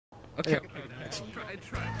Okay.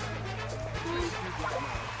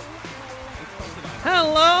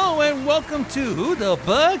 Hello and welcome to Who the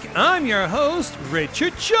Bug? I'm your host,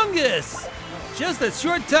 Richard Chungus. Just a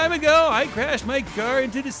short time ago, I crashed my car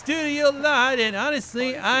into the studio lot, and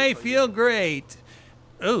honestly, I feel great.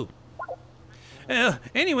 Oh.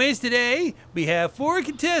 Anyways, today, we have 4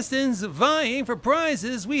 contestants vying for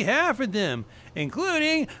prizes we have for them,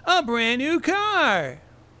 including a brand new car.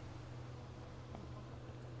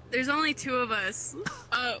 There's only 2 of us.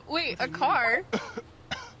 Wait, a car?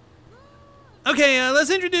 Okay, let's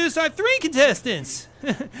introduce our 3 contestants.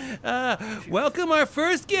 Welcome our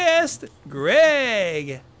first guest,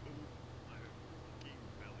 Greg.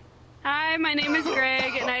 Hi, my name is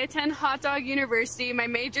Greg, and I attend Hot Dog University. My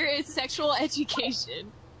major is sexual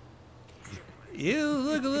education. You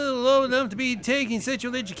look a little old enough to be taking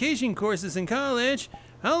sexual education courses in college.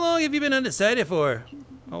 How long have you been undecided for?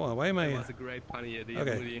 Oh, why am I... That was a great funny idea.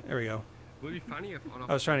 Okay, there we go. Would be funny if all of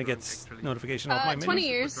I was trying to get us drunk, notification off my menu. 20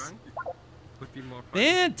 years. would be more fun.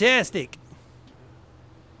 Fantastic.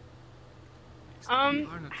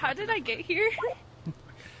 How did I get here?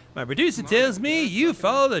 My producer tells me you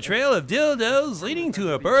followed a trail of dildos leading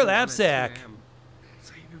to a burlap sack.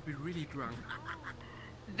 So he will be really drunk.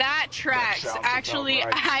 That tracks. That sounds Actually,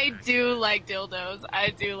 about right. I do like dildos. I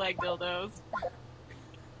do like dildos.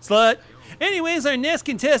 Slut. Anyways, our next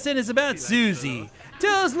contestant is about Susie.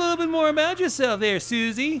 Tell us a little bit more about yourself there,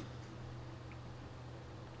 Susie.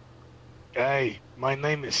 Hey, my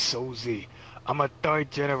name is Susie. I'm a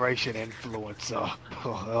 3rd-generation influencer.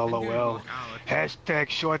 LOL. Hashtag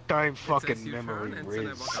short-time fucking memory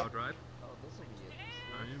Riz.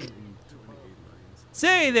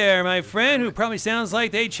 Say there, my friend, who probably sounds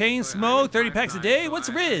like they chain smoke 30 packs a day. What's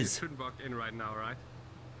Riz? Shouldn't walk in right now, right?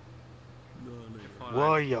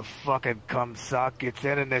 Well, you fucking cum suck. It's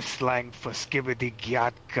internet slang for skibbity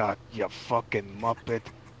gyat cock, you fucking muppet.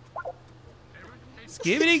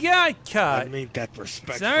 Skibbity got I caught. mean that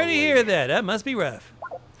respectfully. Sorry to hear that. That must be rough.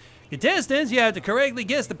 Contestants, you have to correctly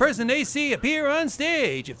guess the person they see appear on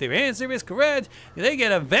stage. If their answer is correct, they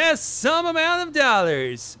get a vast sum amount of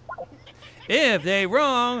dollars. If they're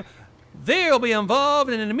wrong, they'll be involved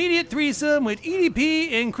in an immediate threesome with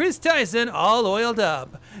EDP and Chris Tyson all oiled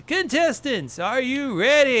up. Contestants, are you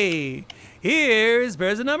ready? Here's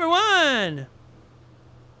person number 1.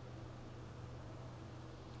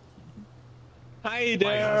 Hi My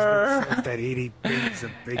there. husband said that EDP's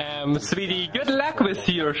a big... Sweetie, good luck with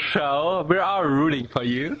your show. We're all rooting for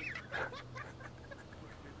you.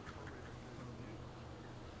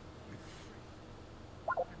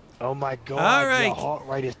 Oh my god, All right. your heart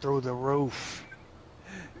rate is through the roof.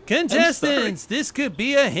 Contestants, this could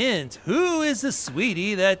be a hint. Who is the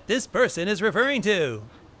sweetie that this person is referring to?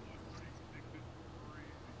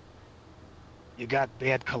 You got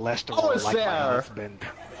bad cholesterol Oh, it's like my there. husband.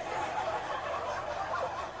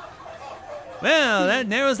 Well, that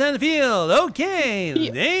narrows down the field. Okay,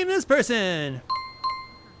 name this person.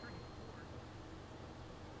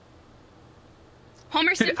 Homer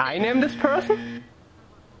Did Simpson. I name this person?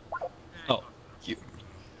 Oh, you.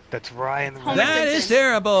 That's Ryan. Homer That is Simpson.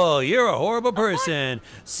 terrible. You're a horrible person.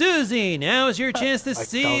 Susie, now is your chance to thought it was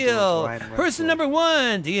steal. Ryan Person Russell. number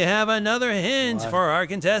 1, do you have another hint What? for our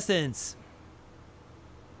contestants?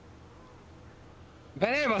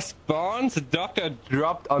 When I was born, the doctor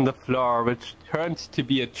dropped on the floor, which turned to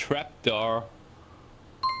be a trapdoor.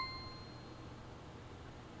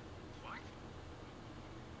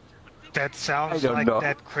 That sounds I don't like know.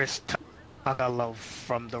 that Chris Tucker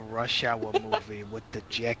from the Rush Hour movie with the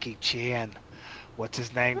Jackie Chan. What's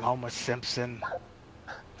his name? Homer Simpson.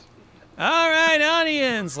 All right,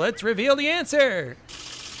 audience, let's reveal the answer.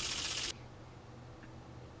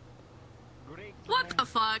 What the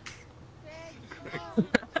fuck?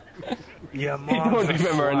 Your I mom's don't a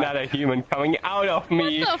remember slut. another human coming out of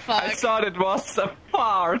me. What the fuck? I thought it was a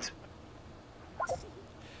fart.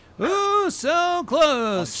 Ooh, so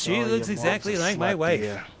close. She Sorry, looks your mom's exactly a like my slut, wife.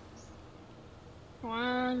 dear.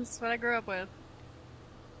 Well, that's what I grew up with.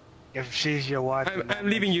 If she's your wife, I'm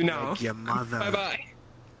leaving you now. like your mother. Bye bye.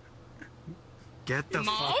 Get the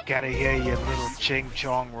Mom? fuck out of here, you little ching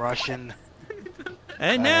chong Russian.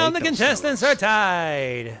 And I now hate the those contestants fellas. are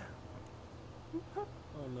tied.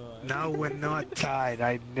 No, we're not tied.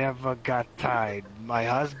 I never got tied. My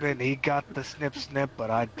husband, he got the snip snip,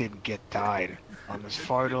 but I didn't get tied. I'm as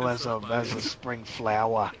fertile as a spring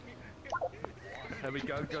flower. Are we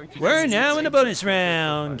going to We're now in the bonus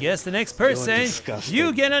round. Guess the next person. disgusting.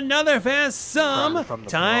 You get another fast sum From the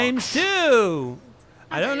times Bronx. 2.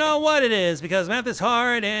 I don't know what it is because math is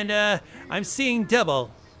hard and I'm seeing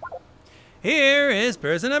double. Here is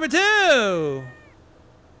person number 2.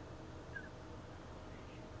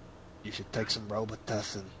 You should take some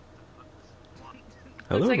Robitussin.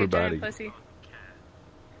 Hello, Looks like a everybody. giant pussy.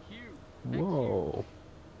 Whoa.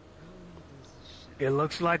 It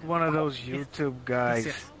looks like one of those YouTube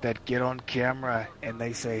guys that get on camera and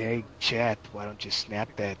they say, "Hey, chat, why don't you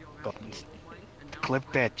snap that? Go and clip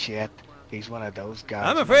that, chat." He's one of those guys.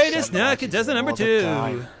 I'm My afraid it's son not watches contestant it number all the 2.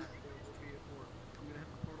 time.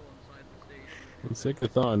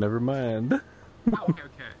 Insectathon, never mind. Okay.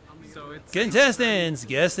 So it's. Contestants,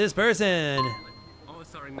 guess this person. Oh,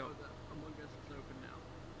 sorry, no.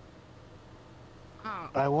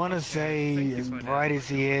 I want to say, Thank you as for that. bright as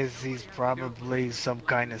he is, he's probably some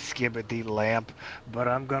kind of skibbity lamp, but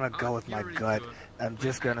I'm gonna go with my gut. I'm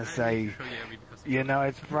just gonna say, you know,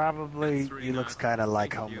 it's probably, he looks kind of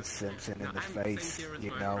like Homer Simpson in the face, you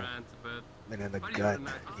know, and in the gut.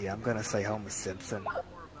 Yeah, I'm gonna say Homer Simpson.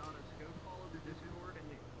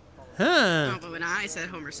 Huh. Oh, but when I said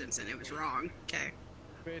Homer Simpson, it was wrong. Okay.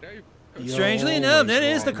 Strangely You're enough, always that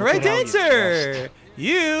is the wrong. correct Look at how you answer. dressed.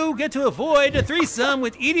 You get to avoid a threesome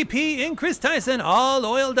with EDP and Chris Tyson all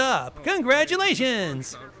oiled up.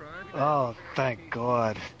 Congratulations. Oh, thank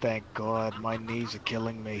God. Thank God. My knees are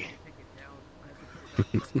killing me.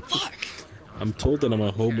 I'm told that I'm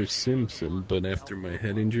a Homer Simpson, but after my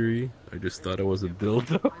head injury, I just thought I was a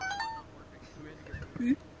dildo.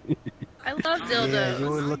 I love Yeah, dildos. you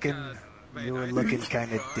were looking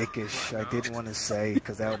kind of dickish. I didn't want to say,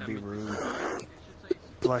 because that would be rude.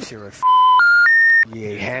 Plus, you're a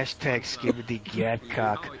yeah, hashtag skibbity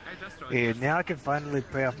gadcock. Yeah, now I can finally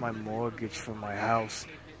pay off my mortgage for my house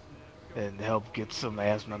and help get some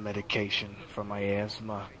asthma medication for my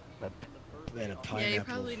asthma. And a pineapple Yeah, you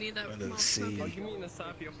probably need that under for the sea. Give me an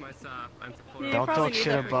Asafi of my sap and support. Yeah. Don't probably talk need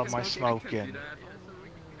shit that for about your my smoking. smoking.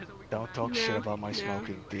 Don't talk shit No, about my no.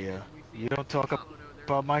 smoking, dear. You don't talk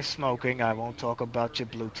about my smoking, I won't talk about your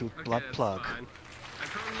Bluetooth butt plug.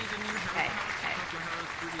 Hey, hey.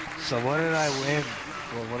 So what did I win?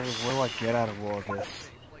 Well, what do I get out of all this?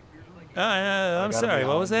 I I'm gotta sorry, be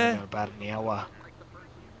what was home in that? about an hour.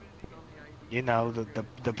 You know,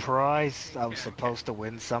 the prize, I was supposed to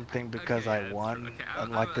win something because I won,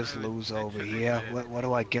 unlike this loser over here. What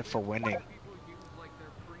do I get for winning?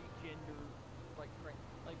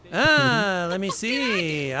 Let me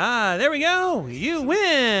see. There we go. You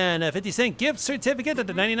win a 50-cent gift certificate at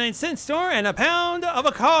the 99-cent store and a pound of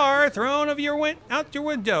a car thrown out your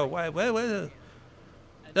window. What?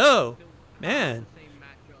 Oh, man.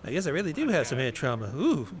 I guess I really do have some head trauma.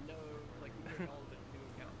 Ooh.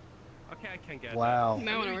 Okay, I can get Wow. You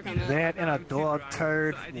might want to work on that. That and a dog that.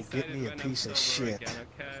 turd I will decided get me a when I'm piece of sober shit. again,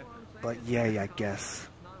 okay? But yay, I guess.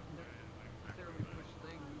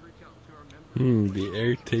 The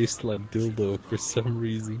air tastes like dildo for some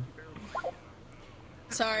reason.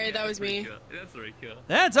 Sorry, that was me. That's very cool.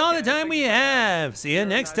 That's all the time we have. See you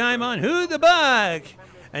next time on Who the Bug.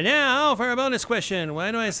 And now for a bonus question.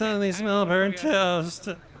 Why do I suddenly smell burnt toast?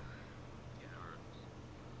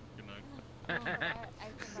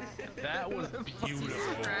 That was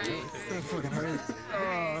beautiful.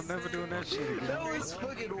 Oh, I'm never doing that shit again.